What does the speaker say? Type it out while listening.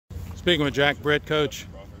Speaking with Jack Britt, Coach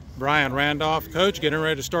Brian Randolph. Coach, getting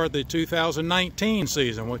ready to start the 2019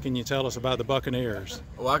 season. What can you tell us about the Buccaneers?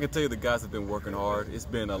 Well, I can tell you the guys have been working hard. It's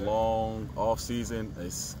been a long off season.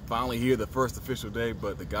 It's finally here, the first official day,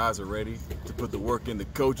 but the guys are ready to put the work in. The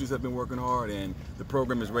coaches have been working hard, and the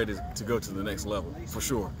program is ready to go to the next level, for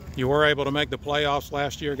sure. You were able to make the playoffs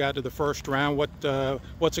last year, got to the first round.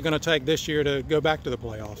 What's it going to take this year to go back to the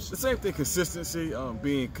playoffs? The same thing, consistency,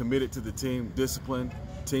 being committed to the team, discipline,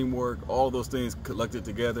 teamwork, all those things collected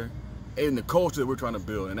together, and the culture that we're trying to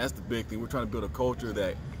build. And that's the big thing. We're trying to build a culture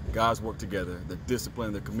that guys work together, they're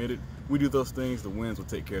disciplined, they're committed. We do those things, the wins will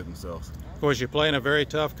take care of themselves. Of course, you play in a very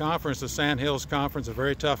tough conference, the Sand Hills Conference, a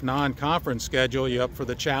very tough non-conference schedule. You up for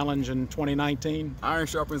the challenge in 2019? Iron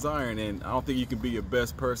sharpens iron, and I don't think you can be your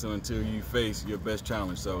best person until you face your best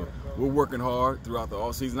challenge. So we're working hard throughout the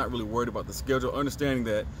offseason, not really worried about the schedule, understanding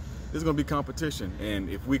that there's going to be competition, and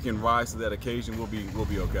if we can rise to that occasion, we'll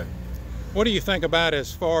be okay. What do you think about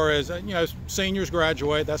as far as, seniors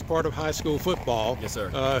graduate, that's part of high school football. Yes, sir.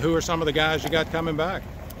 Who are some of the guys you got coming back?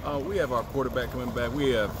 We have our quarterback coming back.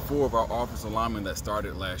 We have 4 of our offensive linemen that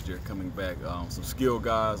started last year coming back. Some skilled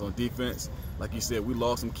guys on defense. Like you said, we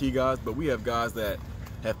lost some key guys, but we have guys that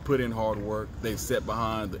have put in hard work. They've sat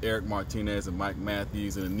behind the Eric Martinez and Mike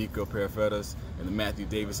Matthews and the Nico Parafetas and the Matthew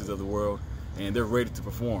Davises of the world, and they're ready to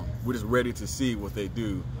perform. We're just ready to see what they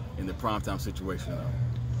do in the primetime situation.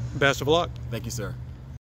 Best of luck. Thank you, sir.